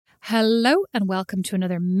Hello and welcome to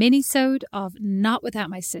another Minisode of Not Without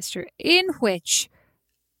My Sister, in which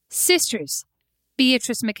sisters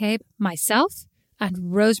Beatrice McCabe, myself, and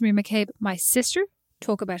Rosemary McCabe, my sister,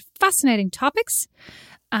 talk about fascinating topics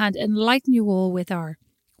and enlighten you all with our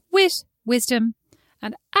wit, wisdom,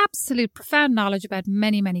 and absolute profound knowledge about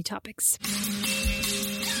many, many topics.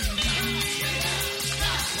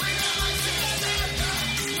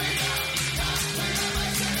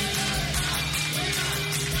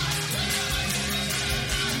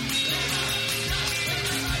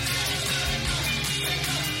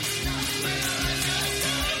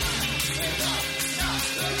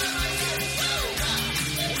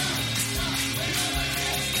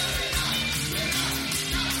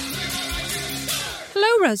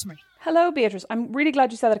 Hello, Rosemary. Hello, Beatrice. I'm really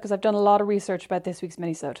glad you said that because I've done a lot of research about this week's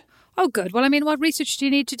minisode. Oh, good. Well, I mean, what research do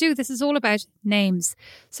you need to do? This is all about names.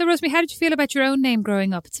 So, Rosemary, how did you feel about your own name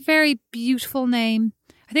growing up? It's a very beautiful name.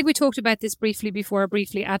 I think we talked about this briefly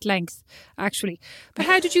at length, actually. But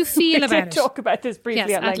how did you feel about it? We did talk about this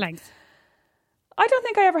briefly at length. I don't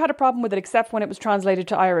think I ever had a problem with it except when it was translated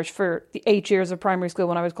to Irish for the 8 years of primary school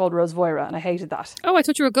when I was called Rose Voira, and I hated that. Oh, I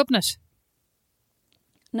thought you were a gubnut.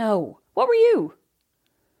 No. What were you?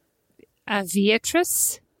 A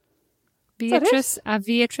Beatrice. A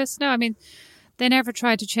Beatrice. No, I mean, they never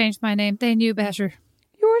tried to change my name. They knew better.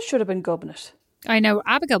 Yours should have been Gubnut. I know.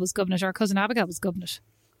 Abigail was Gubnut. Our cousin Abigail was Gubnut.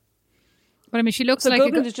 But I mean, she looks so like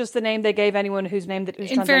Gubnut is just the name they gave anyone whose name that.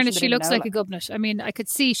 In fairness, she looks like a Gubnut. I mean, I could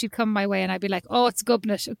see she'd come my way and I'd be like, "Oh, it's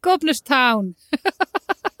Gubnut, Gubnut town."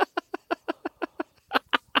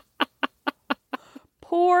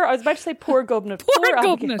 I was about to say poor Gubnut. Poor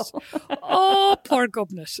Gubnut. Oh, poor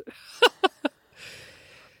Gubnut.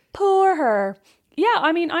 Poor her. Yeah,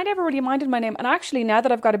 I mean, I never really minded my name. And actually, now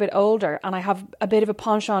that I've got a bit older and I have a bit of a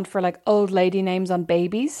penchant for like old lady names on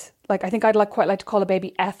babies, like I think I'd quite like to call a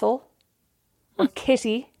baby Ethel or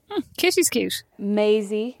Kitty. Kitty's cute.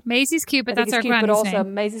 Maisie. Maisie's cute, but that's our granny's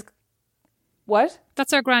name. Maisie's... What?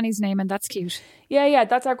 That's our granny's name and that's cute. Yeah,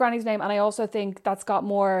 that's our granny's name. And I also think that's got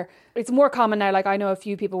more... It's more common now. Like I know a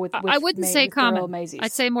few people with I wouldn't say common.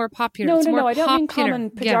 I'd say more popular. No, I don't mean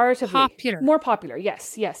common pejoratively. Yeah, popular. More popular,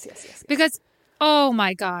 yes. Because, oh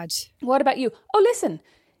my God. What about you? Oh, listen.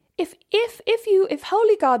 If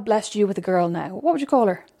Holy God blessed you with a girl now, what would you call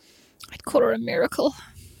her? I'd call her a miracle.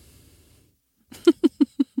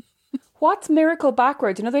 What's miracle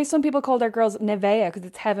backwards? You know, there's some people call their girls Nevea because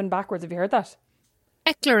it's heaven backwards. Have you heard that?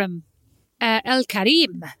 Eklerim. El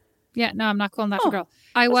Karim. Yeah, no, I'm not calling that a girl.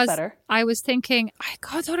 Better. I was thinking, I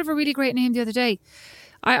thought of a really great name the other day.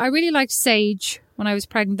 I really liked Sage when I was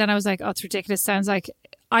pregnant. Then I was like, oh, it's ridiculous. Sounds like,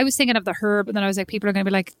 I was thinking of the herb. And then I was like, people are going to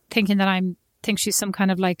be like thinking that think she's some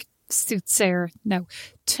kind of like soothsayer. No.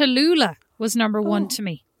 Tallulah was number one to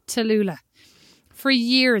me. Tallulah. For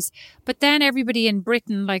years. But then everybody in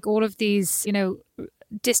Britain, like all of these, you know,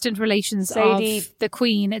 distant relations Sadie, of the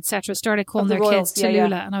Queen, etc., started calling their kids Tallulah.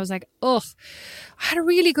 Yeah. And I was like, ugh. I had a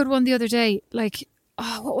really good one the other day. Like,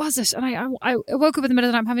 oh, what was it? And I woke up in the middle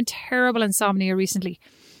of the night. I'm having terrible insomnia recently.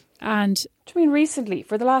 And what do you mean recently?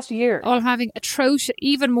 For the last year? Oh, I'm having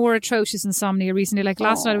even more atrocious insomnia recently. Like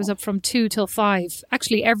last night I was up from 2 till 5.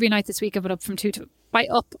 Actually, every night this week I've been up from 2 to... By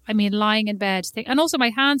up, I mean lying in bed. And also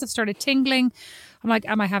my hands have started tingling. I'm like,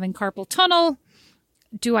 am I having carpal tunnel?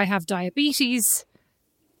 Do I have diabetes?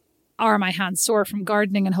 Are my hands sore from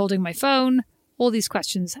gardening and holding my phone? All these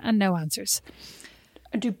questions and no answers.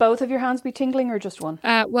 Do both of your hands be tingling or just one?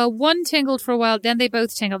 Well, one tingled for a while, then they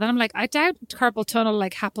both tingled. Then I'm like, I doubt carpal tunnel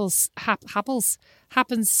like happens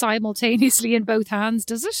simultaneously in both hands,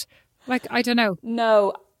 does it? Like, I don't know.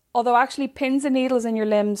 No. Although actually pins and needles in your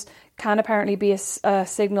limbs can apparently be a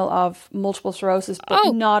signal of multiple sclerosis,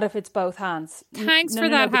 but not if it's both hands. Thanks for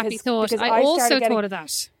that happy thought. I also thought of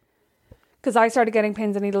that. Because I started getting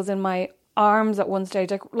pins and needles in my arms at one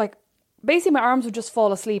stage. Like basically my arms would just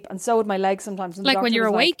fall asleep and so would my legs sometimes. And like when you're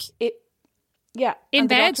awake? Yeah. In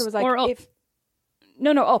bed was like, or up?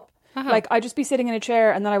 No, up. Uh-huh. Like I'd just be sitting in a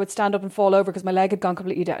chair and then I would stand up and fall over because my leg had gone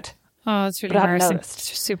completely dead. Oh, that's really embarrassing. It's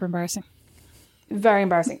just super embarrassing. Very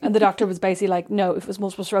embarrassing. And the doctor was basically like, no, if it was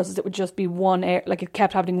multiple sclerosis, it would just be one area, like it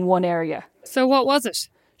kept happening in one area. So what was it?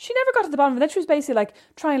 She never got to the bottom of it. Then she was basically like,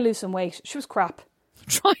 try and lose some weight. She was crap.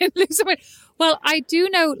 Try and lose some weight. Well, I do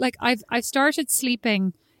know, like I've started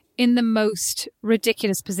sleeping in the most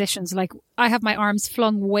ridiculous positions. Like I have my arms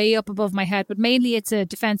flung way up above my head, but mainly it's a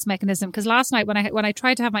defense mechanism. Because last night when I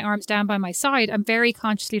tried to have my arms down by my side, I'm very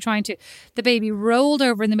consciously trying to, the baby rolled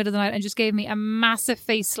over in the middle of the night and just gave me a massive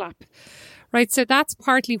face slap. Right, so that's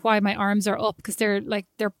partly why my arms are up, because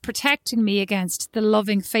they're protecting me against the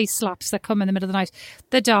loving face slaps that come in the middle of the night.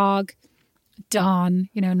 The dog, Dawn,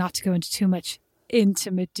 not to go into too much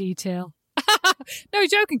intimate detail. No,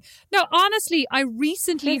 joking. No, honestly, I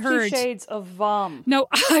recently 50 heard Shades of Vom. No,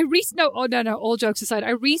 all jokes aside,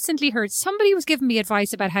 I recently heard somebody was giving me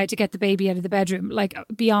advice about how to get the baby out of the bedroom, like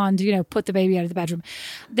beyond, put the baby out of the bedroom.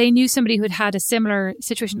 They knew somebody who'd had a similar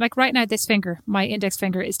situation. Like right now, this finger, my index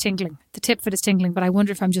finger is tingling. The tip of it is tingling, but I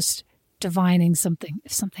wonder if I'm just divining something.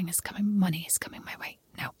 If something is coming, money is coming my way.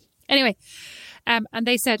 No. Anyway, and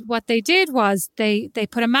they said what they did was they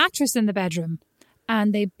put a mattress in the bedroom.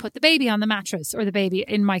 And they put the baby on the mattress, or the baby,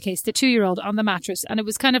 in my case, the 2-year-old on the mattress. And it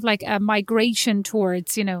was kind of like a migration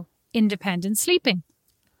towards, independent sleeping.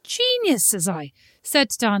 Genius, says I.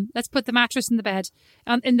 Said to Don, let's put the mattress in the bed,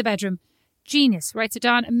 in the bedroom. Genius, right? So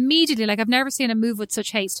Don immediately, like I've never seen him move with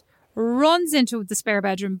such haste, runs into the spare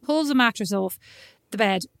bedroom, pulls the mattress off the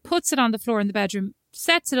bed, puts it on the floor in the bedroom,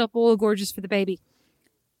 sets it up all gorgeous for the baby.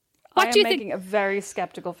 What do you think? Making a very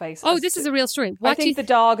skeptical face. Oh, this is a real story. I think the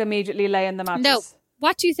dog immediately lay in the mattress. No.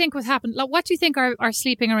 What do you think was happened? What do you think our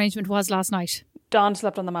sleeping arrangement was last night? Don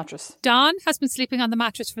slept on the mattress. Don has been sleeping on the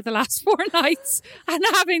mattress for the last 4 nights and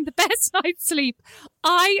having the best night's sleep.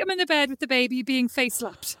 I am in the bed with the baby being face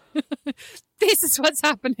slapped. This is what's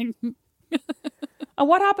happening. And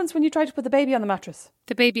what happens when you try to put the baby on the mattress?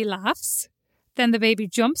 The baby laughs. Then the baby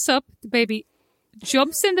jumps up. The baby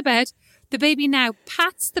jumps in the bed. The baby now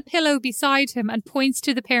pats the pillow beside him and points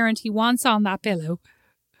to the parent he wants on that pillow.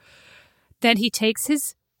 Then he takes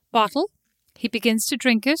his bottle, he begins to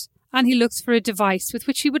drink it, and he looks for a device with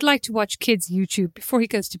which he would like to watch kids' YouTube before he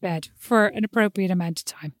goes to bed for an appropriate amount of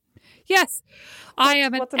time. Yes, I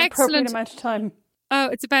am an excellent... appropriate amount of time? Oh,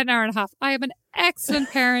 it's about an hour and a half. I am an excellent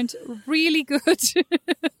parent, really good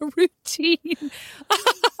routine.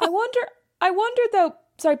 I wonder though,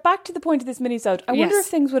 sorry, back to the point of this minisode. I wonder if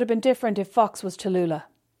things would have been different if Fox was Tallulah.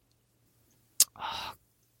 Oh,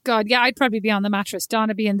 God, yeah, I'd probably be on the mattress. Don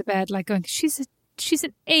would be in the bed, like going, she's an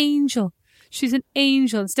angel. She's an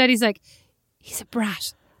angel. Instead, he's like, he's a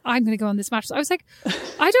brat. I'm going to go on this mattress. I was like,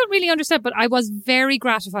 I don't really understand, but I was very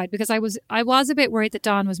gratified because I was a bit worried that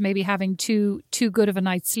Don was maybe having too good of a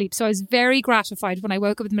night's sleep. So I was very gratified when I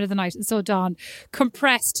woke up in the middle of the night and saw Don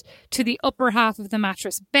compressed to the upper half of the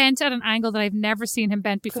mattress, bent at an angle that I've never seen him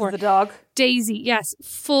bent before. The dog. Daisy, yes,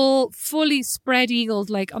 fully spread eagled,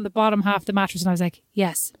 like on the bottom half of the mattress. And I was like,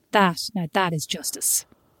 yes, that is justice.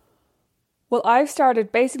 Well,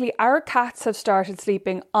 basically our cats have started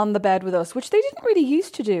sleeping on the bed with us, which they didn't really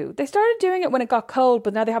used to do. They started doing it when it got cold,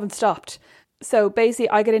 but now they haven't stopped. So basically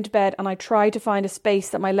I get into bed and I try to find a space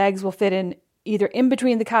that my legs will fit in, either in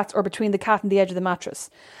between the cats or between the cat and the edge of the mattress.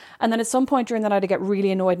 And then at some point during the night I get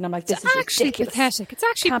really annoyed and I'm like, this is ridiculous. Pathetic. It's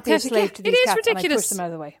actually can't pathetic. Be a slave to these it is cats, ridiculous. And I push them out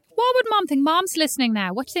of the way. What would Mom think? Mom's listening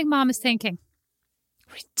now. What do you think Mom is thinking?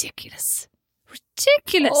 Ridiculous.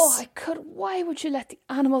 Oh, why would you let the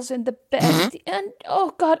animals in the bed? And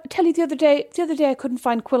oh God, I tell you the other day I couldn't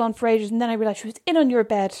find Quillon for ages and then I realised she was in on your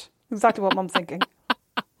bed. Exactly what Mum's thinking.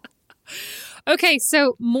 Okay,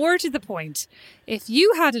 so more to the point. If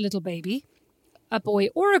you had a little baby, a boy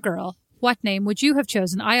or a girl, what name would you have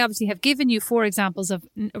chosen? I obviously have given you 4 examples of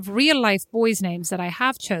real life boys' names that I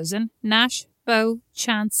have chosen. Nash, Bo,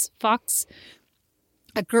 Chance, Fox.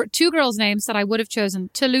 2 girls' names that I would have chosen.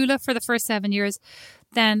 Tallulah for the first 7 years.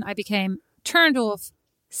 Then I became turned off.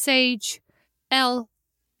 Sage, Elle,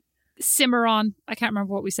 Cimarron. I can't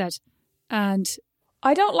remember what we said. And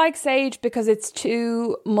I don't like Sage because it's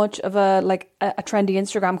too much of a trendy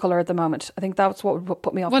Instagram colour at the moment. I think that's what would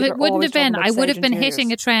put me off. Well, it wouldn't have been. I would have been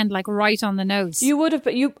hitting a trend like right on the nose. You would have,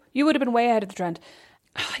 but you would have been way ahead of the trend.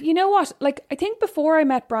 You know what? Like, I think before I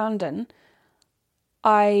met Brandon,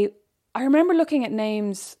 I remember looking at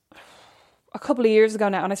names a couple of years ago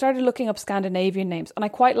now, and I started looking up Scandinavian names, and I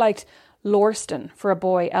quite liked Lorsten for a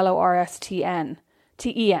boy, Lorsten,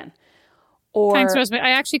 Ten. Or thanks, Rosemary. I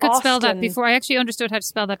actually could spell that before. I actually understood how to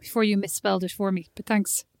spell that before you misspelled it for me, but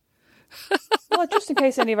thanks. Well, just in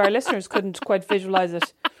case any of our listeners couldn't quite visualise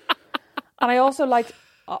it. And I also liked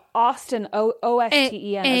Austin,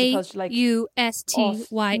 Osten, as opposed to like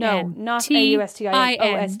Austyn. No, not Austin,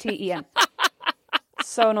 Osten.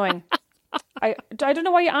 So annoying. I don't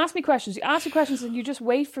know why you ask me questions. You ask me questions and you just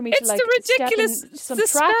wait for me to like the ridiculous step in some the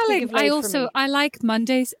track spelling. I like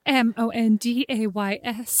Mondays,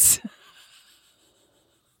 Mondays.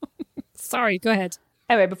 Sorry, go ahead.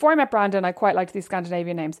 Anyway, before I met Brandon, I quite liked these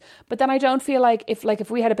Scandinavian names. But then I don't feel like if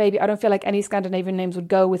we had a baby, I don't feel like any Scandinavian names would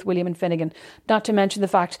go with William and Finnegan. Not to mention the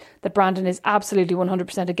fact that Brandon is absolutely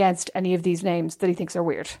 100% against any of these names that he thinks are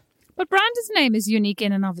weird. But Brandon's name is unique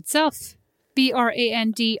in and of itself.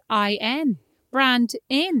 Brandin. brand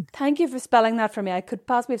in. Thank you for spelling that for me. I could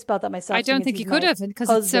possibly have spelled that myself. I don't think you could have, because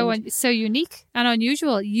it's so unique and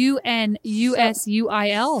unusual. Unusuil.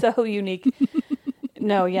 So unique.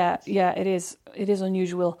 No, yeah, it is. It is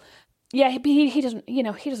unusual. Yeah, he doesn't. He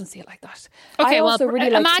doesn't see it like that. Okay, I also really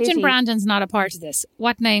like imagine Kitty. Brandon's not a part of this.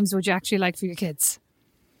 What names would you actually like for your kids?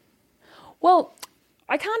 Well,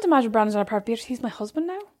 I can't imagine Brandon's not a part of it. He's my husband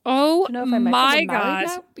now. Oh Do you know if my I'm God!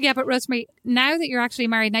 now? Yeah, but Rosemary, now that you're actually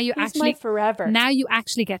married, He's my forever. Now you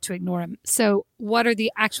actually get to ignore him. So, what are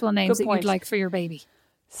the actual names that you'd like for your baby?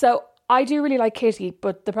 So I do really like Kitty,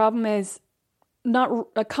 but the problem is not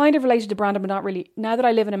kind of related to Brandon, but not really. Now that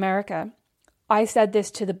I live in America, I said this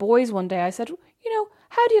to the boys one day. I said,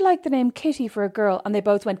 how do you like the name Kitty for a girl? And they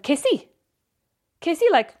both went, Kissy. Kissy,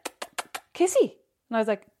 like, Kissy. And I was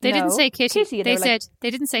like, they didn't say Kitty. Kitty. They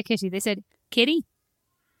didn't say Kitty. They said Kitty.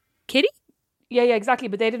 Kitty? Yeah, exactly.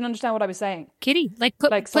 But they didn't understand what I was saying. Kitty. Like,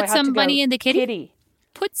 put some money in the kitty. Kitty.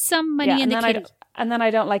 Put some money in the kitty. And then I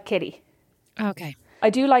don't like Kitty. Okay. I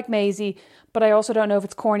do like Maisie, but I also don't know if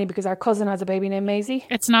it's corny because our cousin has a baby named Maisie.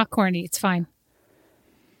 It's not corny. It's fine.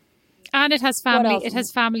 And it has family. It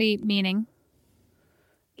has family meaning.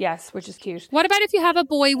 Yes, which is cute. What about if you have a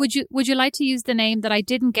boy? Would you like to use the name that I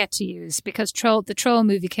didn't get to use because the Troll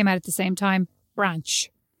movie came out at the same time? Branch.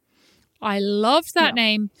 I loved that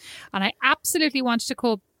name, and I absolutely wanted to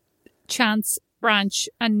call Chance Branch,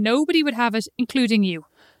 and nobody would have it, including you.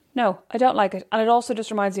 No, I don't like it. And it also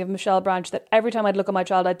just reminds me of Michelle Branch, that every time I'd look at my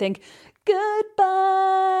child, I'd think,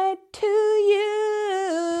 goodbye to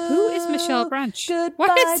you. Who is Michelle Branch? Goodbye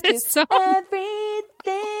what is this song? Everything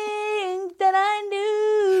that I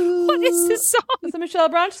knew. What is this song? It's a Michelle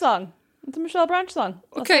Branch song.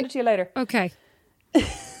 I'll send it to you later. Okay.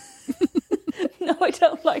 No, I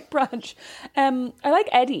don't like Branch. I like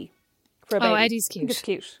Eddie for a baby. Oh, Eddie's cute. I think it's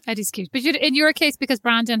cute. Eddie's cute. But in your case, because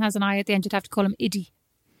Brandon has an I at the end, you'd have to call him Iddy.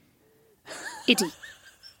 Iddy.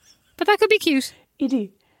 But that could be cute.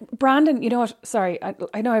 Iddy. Brandon, you know what? Sorry,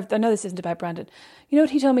 I know this isn't about Brandon. You know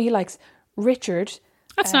what he told me he likes? Richard.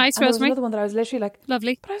 That's nice, Rosemary. There was another one that I was literally like...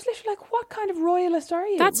 Lovely. But I was literally like, what kind of royalist are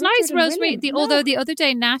you? That's Richard nice, Rosemary. Although the other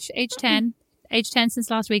day, Nash, age 10 since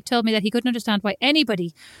last week, told me that he couldn't understand why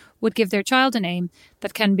anybody would give their child a name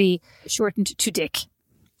that can be shortened to Dick.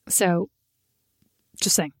 So,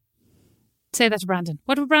 just saying. Say that to Brandon.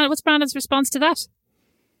 What's Brandon's response to that?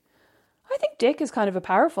 I think Dick is kind of a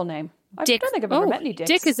powerful name. I don't think I've ever met any Dicks.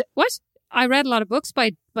 Dick is... What? I read a lot of books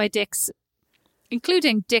by Dicks,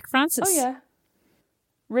 including Dick Francis. Oh, yeah.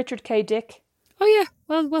 Richard K. Dick. Oh, yeah.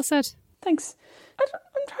 Well said. Thanks. I'm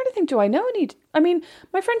trying to think, do I know any... I mean,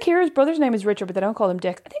 my friend Kira's brother's name is Richard, but they don't call him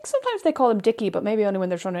Dick. I think sometimes they call him Dickie, but maybe only when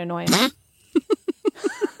they're trying to annoy him.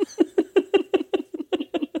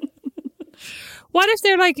 What if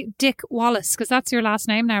they're like Dick Wallace? Because that's your last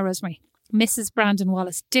name now, Rosemary. Mrs. Brandon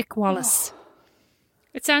Wallace. Dick Wallace. Oh.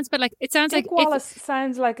 It sounds Dick Wallace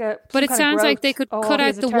sounds like a... But it sounds like they could cut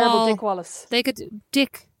out the wall. Dick Wallace. They could...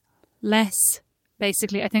 Dick Less,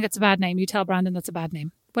 basically. I think it's a bad name. You tell Brandon that's a bad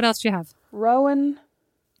name. What else do you have? Rowan.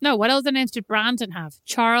 No, what other names did Brandon have?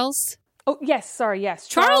 Charles? Oh, yes, sorry, yes.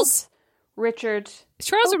 Charles? Richard. Is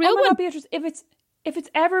Charles a real one? Beatrice, if it's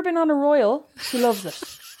ever been on a royal, he loves it.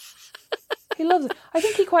 He loves it. I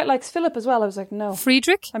think he quite likes Philip as well. I was like, no.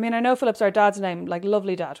 Friedrich? I mean, I know Philip's our dad's name, like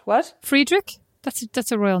lovely dad. What? Friedrich?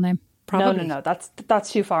 That's a royal name. Probably. No.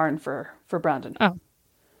 That's too foreign for Brandon. Oh.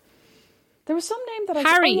 There was some name that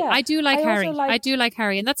Harry. Oh, yeah. I do like Harry. I do like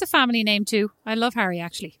Harry. And that's a family name too. I love Harry,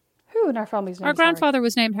 actually. Who in our family's name? Our grandfather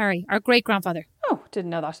was named Harry. Our great-grandfather. Oh, didn't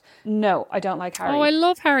know that. No, I don't like Harry. Oh, I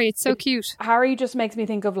love Harry. It's so cute. Harry just makes me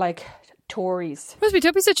think of like Tories. Rosemary,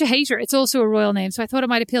 don't be such a hater. It's also a royal name, so I thought it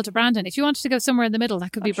might appeal to Brandon. If you wanted to go somewhere in the middle,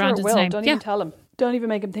 that could be Brandon's name. Don't even tell him. Don't even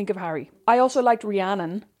make him think of Harry. I also liked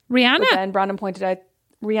Rhiannon. Rihanna? But then Brandon pointed out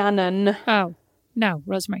Rhiannon. Oh, no,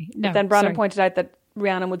 Rosemary. No. But then Brandon pointed out that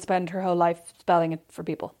Rhiannon would spend her whole life spelling it for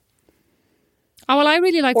people. Oh, well, I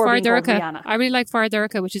really like Or being called Fardurca. Rihanna. I really like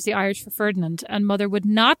Fardurca, which is the Irish for Ferdinand. And Mother would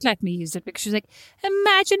not let me use it because she was like,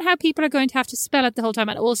 imagine how people are going to have to spell it the whole time.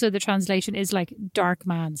 And also the translation is like dark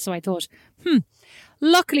man. So I thought,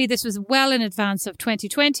 luckily this was well in advance of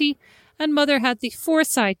 2020. And Mother had the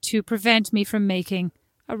foresight to prevent me from making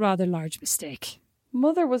a rather large mistake.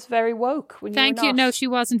 Mother was very woke when Thank you were you. not. No, she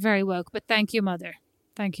wasn't very woke, but thank you, Mother.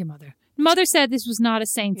 Thank you, Mother. Mother said this was not a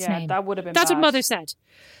saint's name. That would have been That's bad. what Mother said.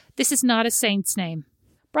 This is not a saint's name.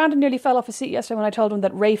 Brandon nearly fell off his seat yesterday when I told him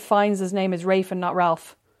that Rafe Fiennes' name is Rafe and not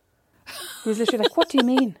Ralph. He was literally like, what do you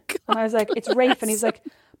mean? And I was like, it's Rafe. And he's like,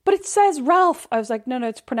 but it says Ralph. I was like, no,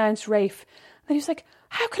 it's pronounced Rafe. And then he was like,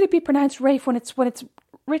 how could it be pronounced Rafe when it's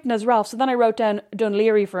written as Ralph? So then I wrote down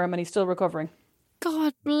Dunleary for him and he's still recovering.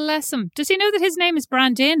 God bless him. Does he know that his name is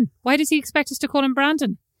Brandon? Why does he expect us to call him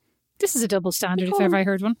Brandon? This is a double standard if ever I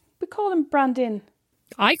heard one. We call him Brandon.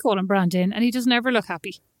 I call him Brandon and he doesn't ever look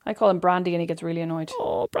happy. I call him Brandy and he gets really annoyed.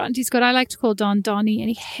 Oh, Brandy's good. I like to call Don Donnie and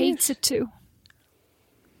he hates it too.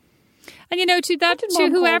 And you know, to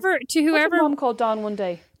whoever What did Mom call Don one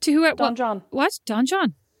day? To whoever Don John. What? Don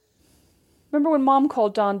John? Remember when Mom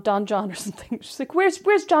called Don John or something? She's like,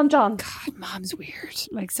 "Where's Don John?" God, Mom's weird.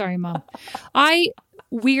 Like, sorry, Mom.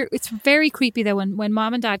 It's very creepy though when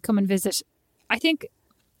Mom and Dad come and visit. I think.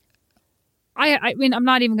 I mean, I'm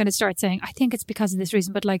not even going to start saying. I think it's because of this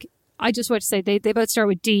reason, but like, I just want to say they both start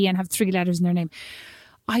with D and have 3 letters in their name.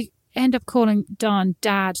 I end up calling Don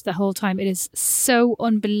Dad the whole time. It is so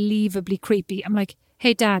unbelievably creepy. I'm like,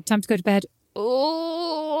 "Hey, Dad, time to go to bed."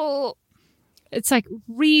 Oh. It's like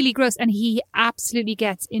really gross, and he absolutely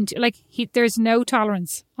gets into there's no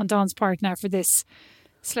tolerance on Don's part now for this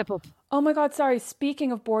slip up. Oh my God, sorry.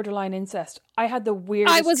 Speaking of borderline incest, I had the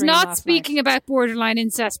weirdest I was dream not last speaking night. about borderline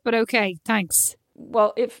incest, but okay, thanks.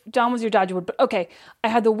 Well, if Don was your dad, you would. But okay, I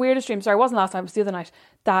had the weirdest dream. Sorry, it wasn't last night, it was the other night.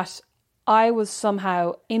 That I was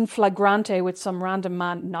somehow in flagrante with some random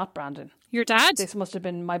man, not Brandon. Your dad? This must have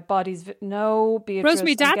been my body's... No, Beatrice.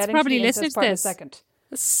 Rosemary, Dad's probably listening to this. Second.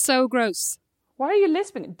 That's so gross. Why are you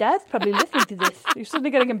listening? Dad's probably listening to this. You're suddenly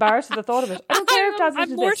getting embarrassed at the thought of it. I don't care if Dad's listening I'm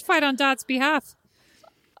to this. mortified on Dad's behalf.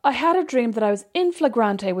 I had a dream that I was in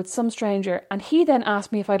flagrante with some stranger, and he then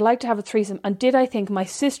asked me if I'd like to have a threesome and did I think my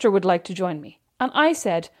sister would like to join me. And I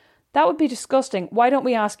said, "That would be disgusting. Why don't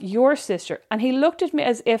we ask your sister?" And he looked at me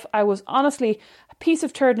as if I was honestly a piece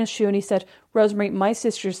of turd in his shoe, and he said, "Rosemary, my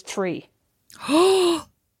sister's 3.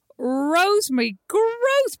 Rosemary,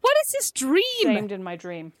 gross. What is this dream? Ashamed in my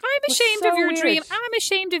dream. I'm ashamed of your dream. I'm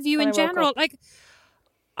ashamed of you in general. Like,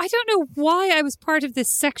 I don't know why I was part of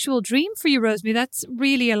this sexual dream for you, Rosemary. That's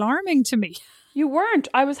really alarming to me. You weren't.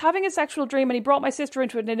 I was having a sexual dream and he brought my sister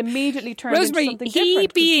into it and it immediately turned Rosemary, into something different. he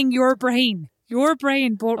being your brain. Your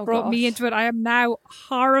brain brought me into it. I am now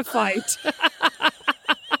horrified.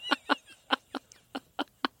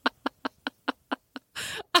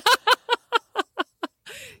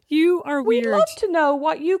 You are weird. We'd love to know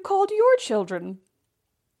what you called your children.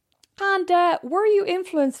 And were you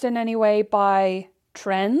influenced in any way by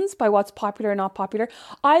trends, by what's popular or not popular?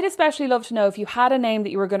 I'd especially love to know if you had a name that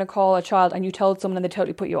you were going to call a child and you told someone and they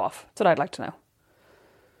totally put you off. That's what I'd like to know.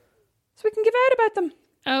 So we can give out about them.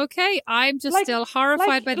 Okay, I'm just still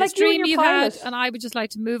horrified by this dream you had, and I would just like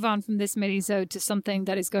to move on from this Minisode to something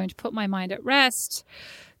that is going to put my mind at rest.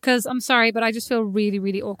 Because I'm sorry, but I just feel really,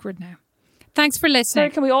 really awkward now. Thanks for listening. Sorry,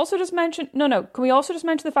 can we also just mention... No. Can we also just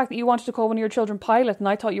mention the fact that you wanted to call one of your children Pilot and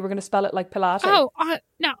I thought you were going to spell it like Pilate? Oh,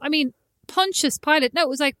 no, I mean, Pontius Pilate. No, it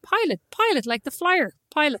was like Pilot, like the flyer,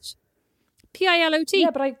 Pilot. Pilot.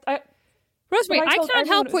 Yeah, but I Rosemary, I can't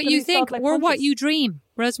help what you think or what you dream.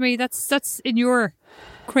 Rosemary, that's in your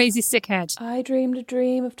crazy sick head. I dreamed a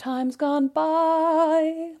dream of times gone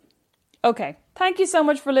by. Okay. Thank you so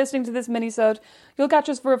much for listening to this Minisode. You'll catch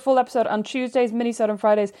us for a full episode on Tuesdays, Minisode on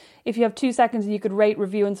Fridays. If you have 2 seconds and you could rate,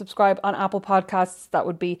 review and subscribe on Apple Podcasts, that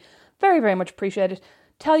would be very, very much appreciated.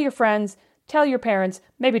 Tell your friends, tell your parents.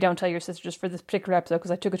 Maybe don't tell your sister just for this particular episode because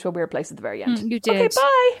I took it to a weird place at the very end. You did. Okay,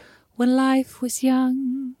 bye. When life was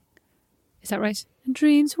young. Is that right? And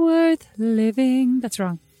dreams worth living. That's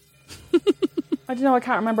wrong. I don't know, I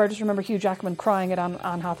can't remember. I just remember Hugh Jackman crying at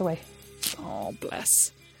Anne Hathaway. Oh,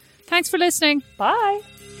 bless. Thanks for listening. Bye.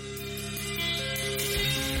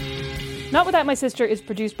 Not Without My Sister is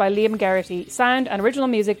produced by Liam Garrity, sound and original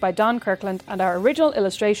music by Don Kirkland, and our original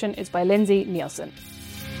illustration is by Lindsay Nielsen.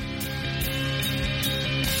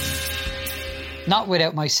 Not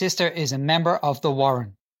Without My Sister is a member of The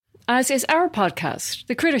Warren. As is our podcast,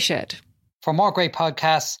 The Critter Shed. For more great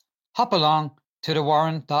podcasts, hop along to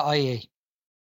thewarren.ie.